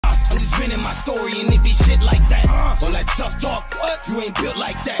spinning my story and it be shit like that. All that tough talk, what? You ain't built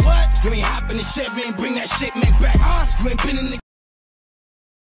like that. What? You ain't hopping the Chevy and bring that shit man back. You ain't been in the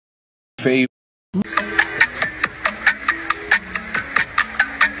fave.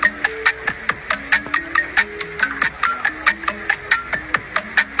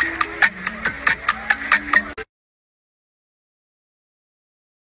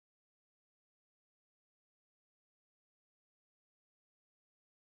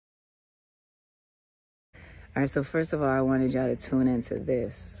 All right, so first of all, I wanted y'all to tune into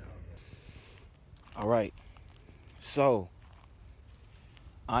this. All right, so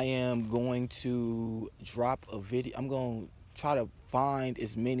I am going to drop a video. I'm going to try to find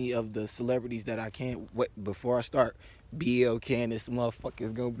as many of the celebrities that I can. Before I start, BLK and this motherfucker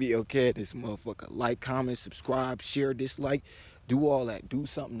is going to be okay. This motherfucker. Like, comment, subscribe, share, dislike, do all that. Do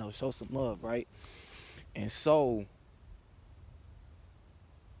something, though. Show some love, right? And so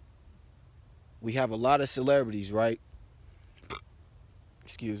we have a lot of celebrities, right?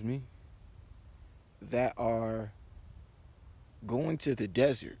 Excuse me. That are going to the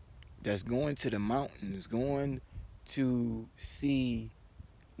desert, that's going to the mountains, going to see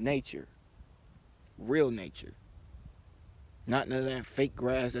nature, real nature. Not none of that fake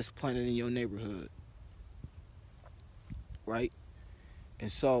grass that's planted in your neighborhood, right?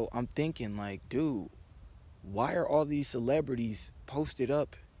 And so I'm thinking like, dude, why are all these celebrities posted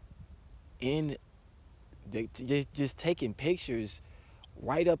up in just taking pictures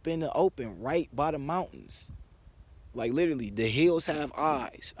right up in the open, right by the mountains? Like, literally, the hills have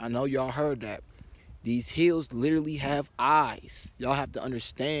eyes. I know y'all heard that. These hills literally have eyes. Y'all have to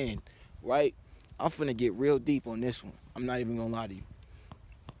understand, right? I'm finna get real deep on this one. I'm not even gonna lie to you.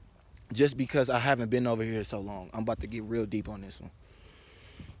 Just because I haven't been over here so long, I'm about to get real deep on this one.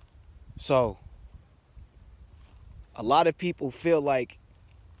 So, a lot of people feel like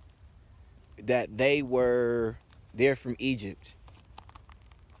that they're from Egypt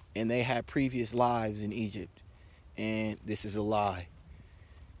and they had previous lives in Egypt. And this is a lie.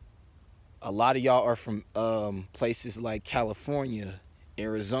 A lot of y'all are from places like California,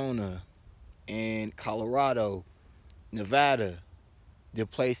 Arizona, and Colorado, Nevada, the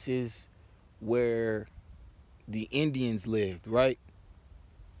places where the Indians lived, right?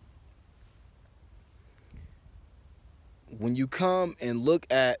 When you come and look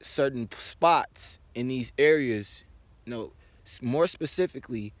at certain spots in these areas, more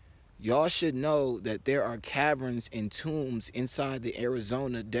specifically, y'all should know that there are caverns and tombs inside the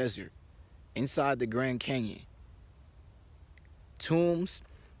Arizona desert, inside the Grand Canyon. Tombs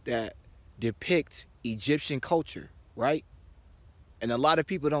that depict Egyptian culture, right? And a lot of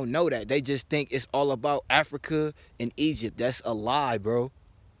people don't know that. They just think it's all about Africa and Egypt. That's a lie, bro.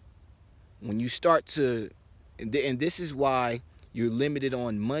 When you start to, and this is why you're limited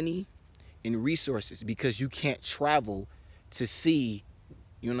on money and resources, because you can't travel to see,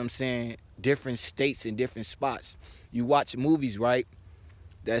 you know what I'm saying, different states and different spots. You watch movies, right,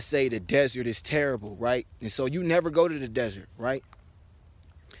 that say the desert is terrible, right? And so you never go to the desert, right?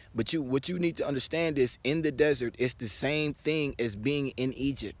 But what you need to understand is, in the desert, it's the same thing as being in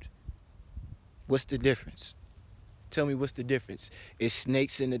Egypt. What's the difference? Tell me what's the difference. It's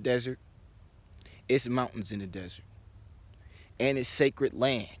snakes in the desert. It's mountains in the desert. And it's sacred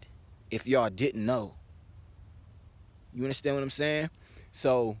land, if y'all didn't know. You understand what I'm saying?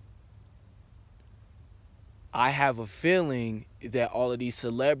 So I have a feeling that all of these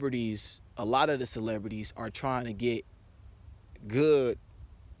celebrities, a lot of the celebrities, are trying to get good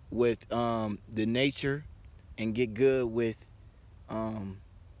with the nature and get good with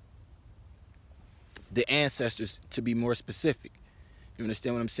the ancestors, to be more specific. You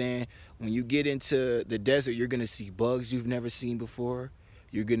understand what I'm saying? When you get into the desert, you're going to see bugs you've never seen before.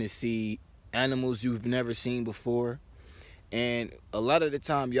 You're going to see animals you've never seen before. And a lot of the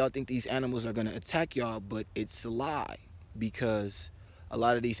time, y'all think these animals are going to attack y'all, but it's a lie, because a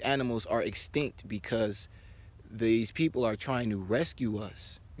lot of these animals are extinct because these people are trying to rescue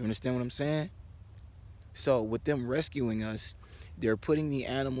us. You understand what I'm saying? So with them rescuing us, they're putting the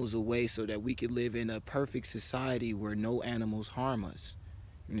animals away so that we could live in a perfect society where no animals harm us.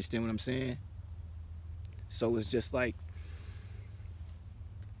 You understand what I'm saying? So it's just like,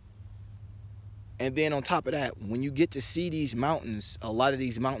 and then on top of that, when you get to see these mountains, a lot of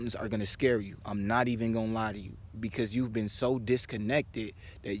these mountains are going to scare you. I'm not even going to lie to you, because you've been so disconnected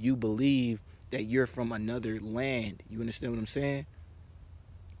that you believe that you're from another land. You understand what I'm saying?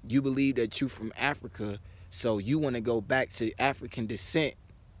 You believe that you're from Africa, so you want to go back to African descent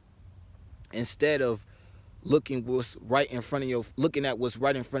instead of looking at what's right in front of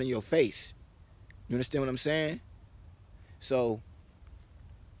your face. You understand what I'm saying? So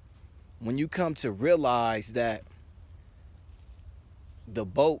when you come to realize that the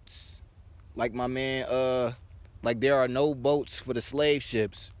boats, like my man, like there are no boats for the slave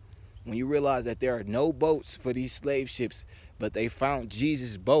ships. When you realize that there are no boats for these slave ships, but they found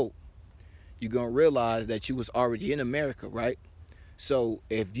Jesus' boat, you're going to realize that you was already in America, right? So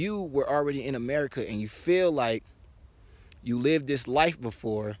if you were already in America and you feel like you lived this life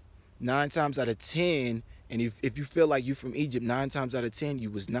before, 9 times out of 10, and if you feel like you from Egypt, 9 times out of 10, you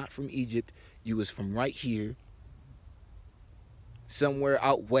was not from Egypt. You was from right here, somewhere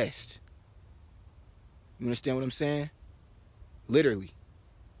out west. You understand what I'm saying? Literally.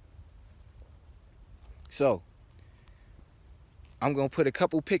 So, I'm going to put a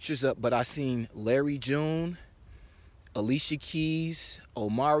couple pictures up, but I seen Larry June, Alicia Keys,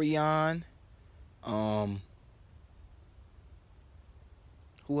 Omarion,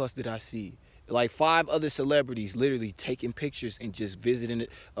 who else did I see? Like 5 other celebrities literally taking pictures and just visiting it.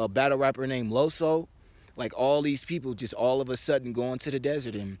 A battle rapper named Loso. Like all these people just all of a sudden going to the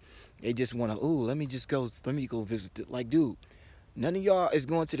desert and they just want to, ooh, let me go visit it. Like, dude, none of y'all is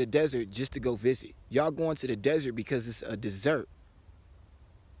going to the desert just to go visit. Y'all going to the desert because it's a dessert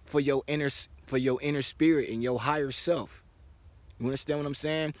for your inner spirit and your higher self. You understand what I'm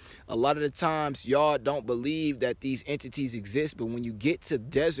saying? A lot of the times, y'all don't believe that these entities exist, but when you get to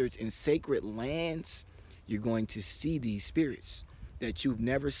deserts and sacred lands, you're going to see these spirits that you've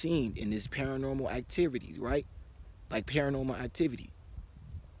never seen in this paranormal activity, right? Like paranormal activity.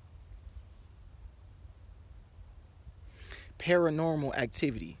 Paranormal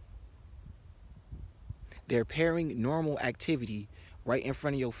activity. They're pairing normal activity right in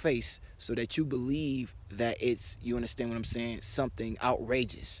front of your face so that you believe that it's, you understand what I'm saying, something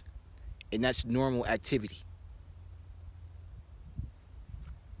outrageous. And that's normal activity.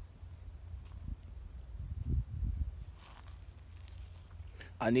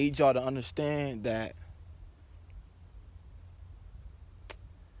 I need y'all to understand that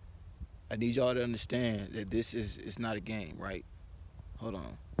this is, it's not a game, right? Hold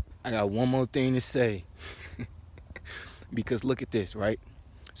on. I got one more thing to say. Because look at this, right?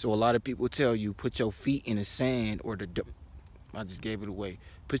 So a lot of people tell you, put your feet in the sand or the dirt. I just gave it away.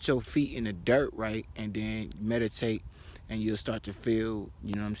 Put your feet in the dirt, right? And then meditate and you'll start to feel,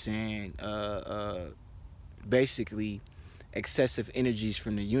 you know what I'm saying, basically excessive energies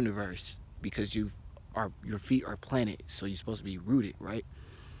from the universe because your feet are planted. So you're supposed to be rooted, right?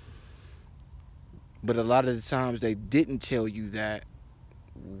 But a lot of the times they didn't tell you that,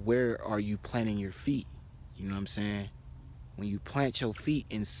 where are you planting your feet? You know what I'm saying? When you plant your feet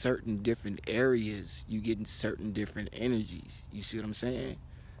in certain different areas, you get in certain different energies. You see what I'm saying?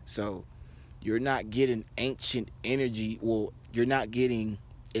 So you're not getting ancient energy. Well, you're not getting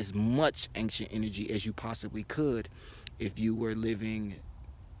as much ancient energy as you possibly could if you were living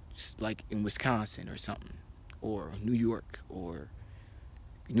like in Wisconsin or something, or New York or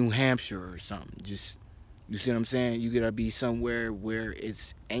New Hampshire or something. Just, you see what I'm saying? You gotta be somewhere where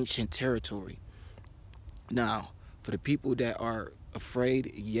it's ancient territory. Now, for the people that are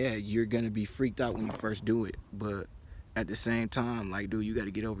afraid, yeah, you're gonna be freaked out when you first do it. But at the same time, like, dude, you gotta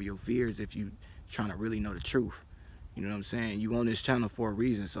get over your fears if you trying to really know the truth. You know what I'm saying? You on this channel for a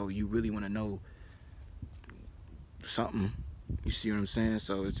reason, so you really wanna know something. You see what I'm saying?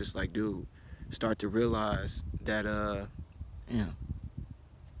 So it's just like, dude, start to realize that, yeah.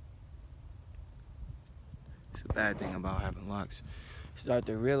 It's a bad thing about having locks. Start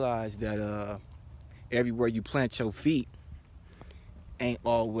to realize that, everywhere you plant your feet ain't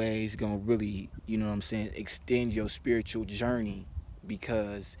always gonna really, you know what I'm saying, extend your spiritual journey,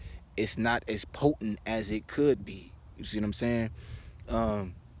 because it's not as potent as it could be. You see what I'm saying?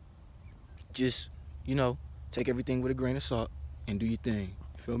 Just, you know, take everything with a grain of salt and do your thing.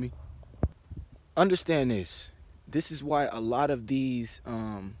 You feel me? Understand this. This is why a lot of these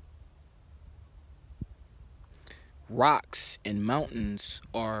rocks and mountains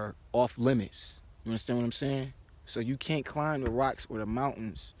are off limits. You understand what I'm saying? So you can't climb the rocks or the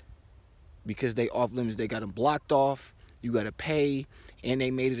mountains because they off limits. They got them blocked off. You got to pay, and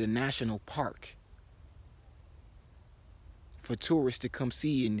they made it a national park for tourists to come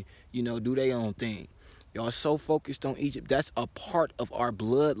see and, you know, do their own thing. Y'all so focused on Egypt. That's a part of our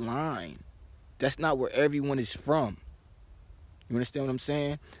bloodline. That's not where everyone is from. You understand what I'm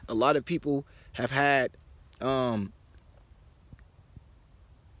saying? A lot of people have had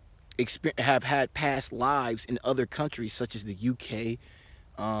past lives in other countries, such as the UK,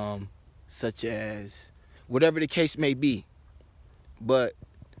 such as whatever the case may be. But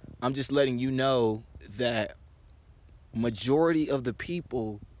I'm just letting you know that majority of the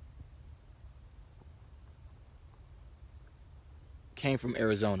people came from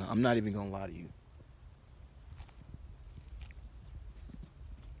Arizona. I'm not even gonna lie to you.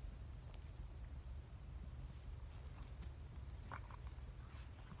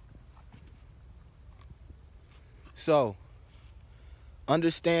 So,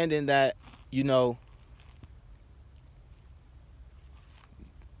 understanding that, you know,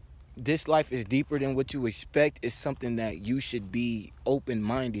 this life is deeper than what you expect is something that you should be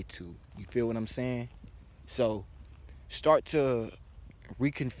open-minded to. You feel what I'm saying? So, start to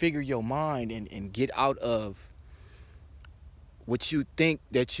reconfigure your mind and get out of what you think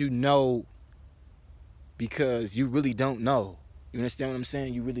that you know, because you really don't know. You understand what I'm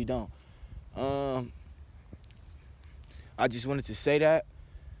saying? You really don't. I just wanted to say that.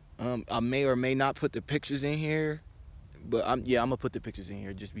 I may or may not put the pictures in here, but I'm gonna put the pictures in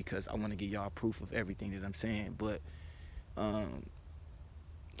here just because I want to give y'all proof of everything that I'm saying. But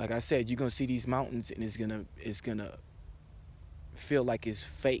like I said, you're gonna see these mountains and it's gonna feel like it's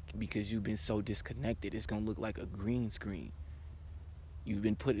fake because you've been so disconnected. It's gonna look like a green screen. You've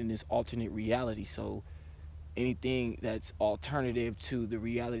been put in this alternate reality, so anything that's alternative to the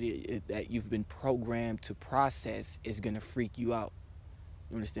reality that you've been programmed to process is gonna freak you out.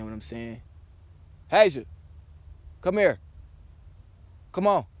 You understand what I'm saying? Haja, come here. Come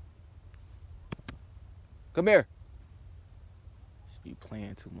on. Come here. Should be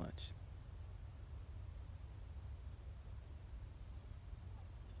playing too much.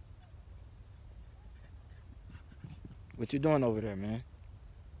 What you doing over there, man?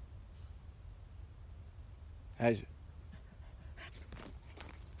 Haja,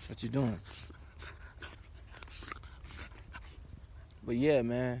 what you doing? But yeah,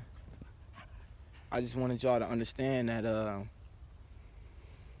 man, I just wanted y'all to understand that I'm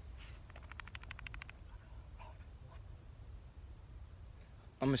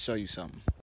gonna show you something.